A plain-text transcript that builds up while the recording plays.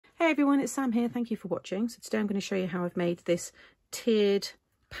Hey everyone, it's Sam here. Thank you for watching. So today I'm going to show you how I've made this tiered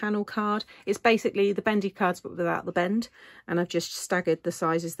panel card. It's basically the bendy cards but without the bend, and I've just staggered the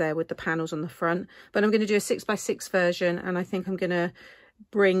sizes there with the panels on the front. But I'm going to do a 6x6 version, and I think I'm going to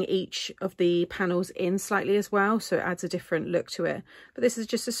bring each of the panels in slightly as well, so it adds a different look to it. But this is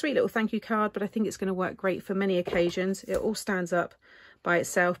just a sweet little thank you card, but I think it's going to work great for many occasions. It all stands up by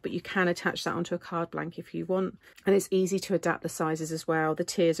itself, but you can attach that onto a card blank if you want, and it's easy to adapt the sizes as well. The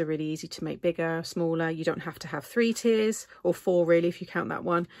tiers are really easy to make bigger, smaller. You don't have to have 3 tiers, or 4 really if you count that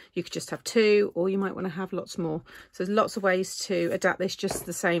one. You could just have 2, or you might want to have lots more. So there's lots of ways to adapt this, just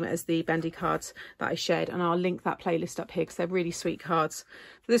the same as the bendy cards that I shared, and I'll link that playlist up here because they're really sweet cards.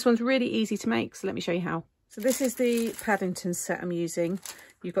 So this one's really easy to make, so let me show you how. So this is the Paddington set I'm using.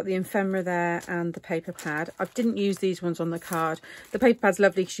 You've got the ephemera there and the paper pad. I didn't use these ones on the card. The paper pad's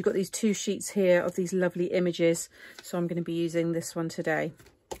lovely because you've got these 2 sheets here of these lovely images. So I'm going to be using this one today.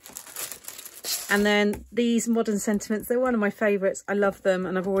 And then these modern sentiments, they're one of my favourites. I love them,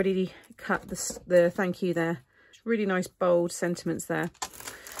 and I've already cut the thank you there. It's really nice bold sentiments there.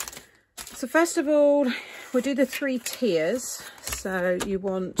 So first of all, we'll do the 3 tiers. So you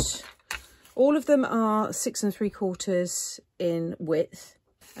want, all of them are 6 3/4 in width.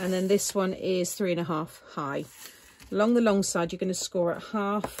 And then this one is 3.5 high. Along the long side, you're going to score at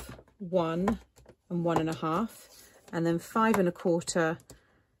 1/2, 1 and 1.5, and then 5 1/4,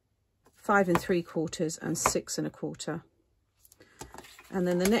 5 3/4 and 6 1/4. And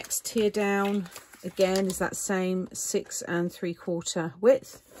then the next tier down again is that same 6 3/4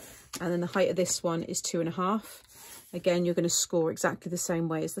 width, and then the height of this one is 2.5. Again, you're going to score exactly the same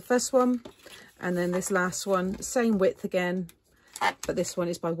way as the first one, and then this last one, same width again, but this one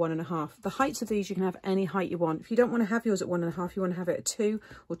is by 1.5. The heights of these, you can have any height you want. If you don't want to have yours at 1.5, you want to have it at 2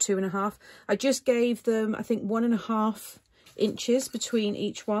 or 2.5. I just gave them, I think, 1.5 inches between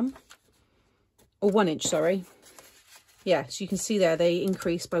each one, or 1 inch, sorry. Yeah, so you can see there, they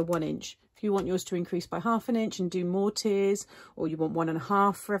increase by 1 inch. If you want yours to increase by 1/2 inch and do more tiers, or you want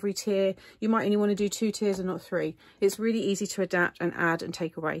 1.5 for every tier, you might only want to do 2 tiers and not 3. It's really easy to adapt and add and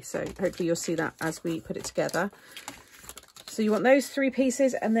take away. So hopefully you'll see that as we put it together. So you want those 3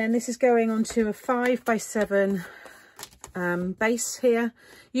 pieces, and then this is going onto a 5x7 base here.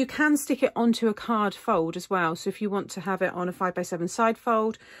 You can stick it onto a card fold as well. So if you want to have it on a 5x7 side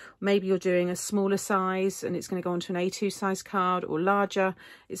fold, maybe you're doing a smaller size and it's going to go onto an A2 size card or larger.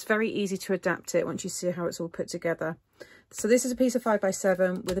 It's very easy to adapt it once you see how it's all put together. So this is a piece of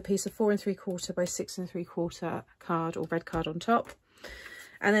 5x7 with a piece of 4 3/4 by 6 3/4 card or red card on top.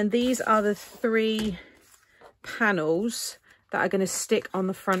 And then these are the 3 panels that are going to stick on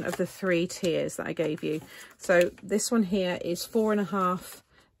the front of the 3 tiers that I gave you. So this one here is 4.5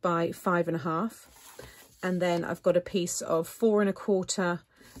 by 5.5, and then I've got a piece of 4 1/4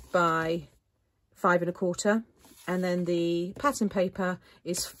 by 5 1/4, and then the pattern paper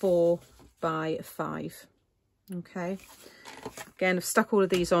is 4 by 5. Okay, again, I've stuck all of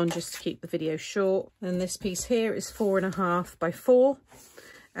these on just to keep the video short. And this piece here is 4.5 by 4,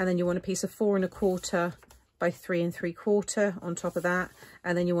 and then you want a piece of 4 1/4 by 3 3/4 on top of that,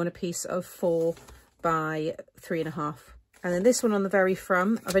 and then you want a piece of 4 by 3.5. And then this one on the very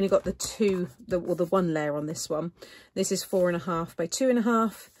front, I've only got the one layer on this one. This is 4.5 by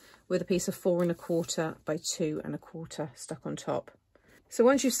 2.5 with a piece of 4 1/4 by 2 1/4 stuck on top. So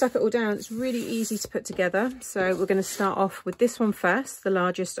once you've stuck it all down, it's really easy to put together. So we're going to start off with this one first, the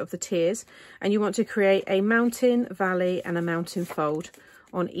largest of the tiers, and you want to create a mountain, valley and a mountain fold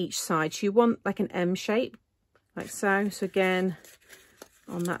on each side. So you want like an M shape, like so. So again,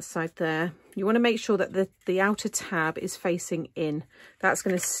 on that side there, you want to make sure that the outer tab is facing in. That's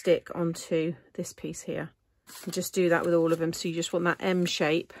going to stick onto this piece here. And just do that with all of them. So you just want that M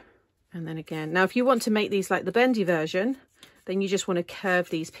shape. And then again, now if you want to make these like the bendy version, then you just want to curve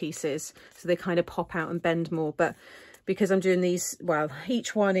these pieces so they kind of pop out and bend more. But because I'm doing these, well,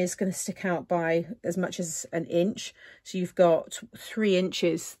 each one is going to stick out by as much as an inch. So you've got 3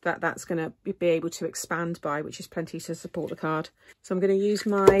 inches that's going to be able to expand by, which is plenty to support the card. So I'm going to use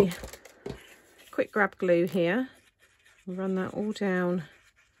my quick grab glue here and run that all down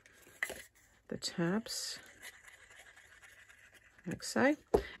the tabs, like so.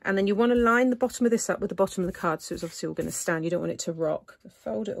 And then you want to line the bottom of this up with the bottom of the card, so it's obviously all going to stand. You don't want it to rock. So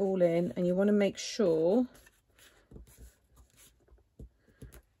fold it all in, and you want to make sure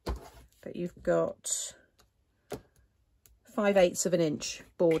that you've got 5/8 of an inch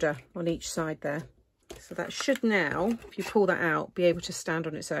border on each side there. So that should now, if you pull that out, be able to stand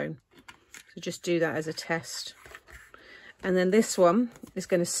on its own. So just do that as a test. And then this one is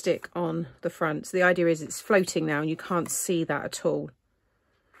going to stick on the front. So the idea is it's floating now and you can't see that at all.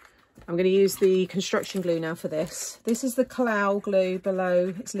 I'm going to use the construction glue now for this. This is the Collall Glue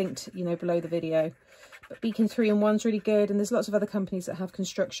below. It's linked, you know, below the video. But Beacon 3-in-1's really good, and there's lots of other companies that have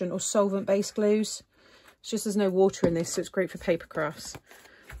construction or solvent-based glues. It's just there's no water in this, so it's great for paper crafts.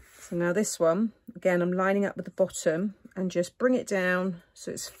 So now this one, again, I'm lining up with the bottom and just bring it down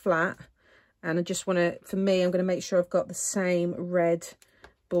so it's flat. And I just want to, for me, I'm going to make sure I've got the same red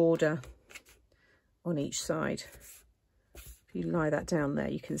border on each side. If you lie that down there,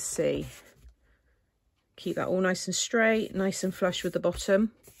 you can see. Keep that all nice and straight, nice and flush with the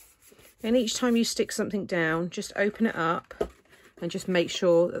bottom. And each time you stick something down, just open it up and just make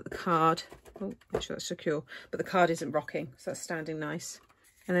sure that the card, oh, make sure that's secure, but the card isn't rocking, so that's standing nice.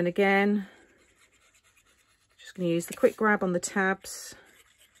 And then again, just going to use the quick grab on the tabs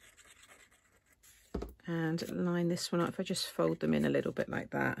and line this one up. If I just fold them in a little bit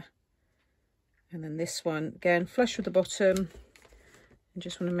like that. And then this one, again, flush with the bottom. And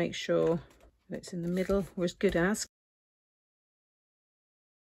just want to make sure that it's in the middle, or as good as.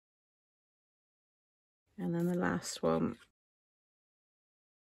 And then the last one.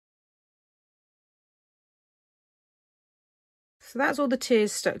 So that's all the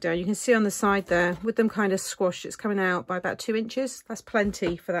tiers stuck down. You can see on the side there, with them kind of squashed, it's coming out by about 2 inches. That's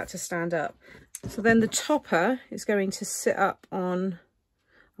plenty for that to stand up. So then the topper is going to sit up on,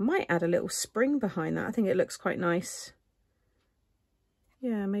 I might add a little spring behind that. I think it looks quite nice.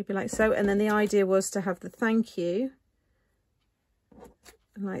 Yeah, maybe like so. And then the idea was to have the thank you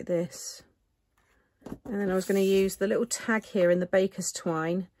like this. And then I was going to use the little tag here in the baker's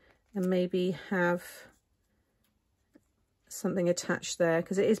twine and maybe have something attached there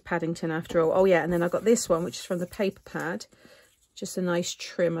because it is Paddington after all. Oh yeah, and then I've got this one, which is from the paper pad. Just a nice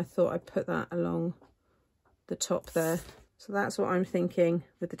trim. I thought I'd put that along the top there. So that's what I'm thinking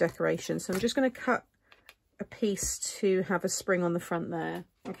with the decoration. So I'm just going to cut a piece to have a spring on the front there.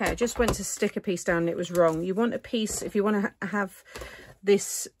 Okay, I just went to stick a piece down and it was wrong. You want a piece, if you want to have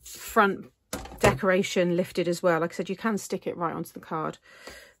this front decoration lifted as well, like I said, you can stick it right onto the card.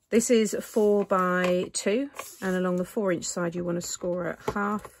 This is 4 by 2, and along the 4-inch side you want to score it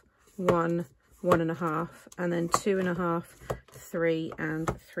 1/2, 1, 1.5, and then 2.5, 3 and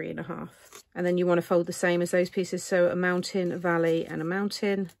 3.5. And then you want to fold the same as those pieces, so a mountain, a valley and a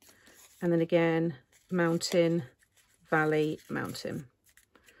mountain, and then again mountain, valley, mountain.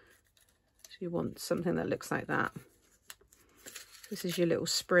 So you want something that looks like that. This is your little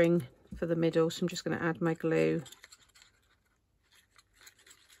spring for the middle, so I'm just going to add my glue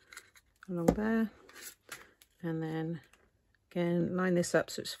along there, and then again line this up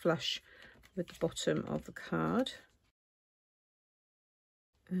so it's flush with the bottom of the card,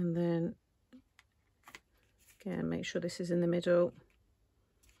 and then again make sure this is in the middle.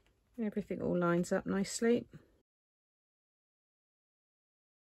 Everything all lines up nicely.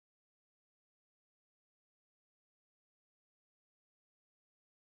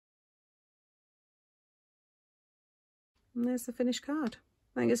 And there's the finished card.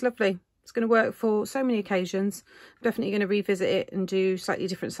 I think it's lovely. It's going to work for so many occasions. I'm definitely going to revisit it and do slightly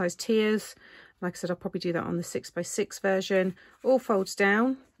different size tiers. Like I said, I'll probably do that on the 6x6 version. All folds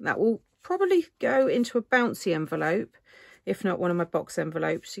down. That will probably go into a bouncy envelope, if not one of my box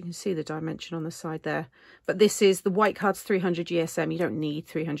envelopes. You can see the dimension on the side there. But this is the white card's 300 GSM. You don't need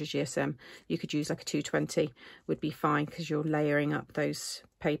 300 GSM. You could use like a 220 would be fine because you're layering up those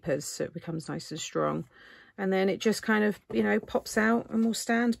papers so it becomes nice and strong. And then it just kind of, you know, pops out and will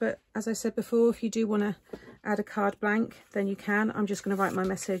stand. But as I said before, if you do want to add a card blank, then you can. I'm just going to write my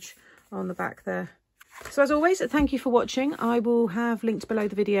message on the back there. So as always, thank you for watching. I will have linked below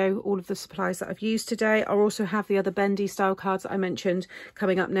the video all of the supplies that I've used today. I'll also have the other bendy style cards that I mentioned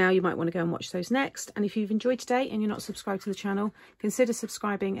coming up now. You might want to go and watch those next. And if you've enjoyed today and you're not subscribed to the channel, consider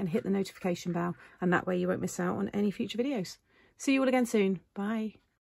subscribing and hit the notification bell. And that way you won't miss out on any future videos. See you all again soon. Bye.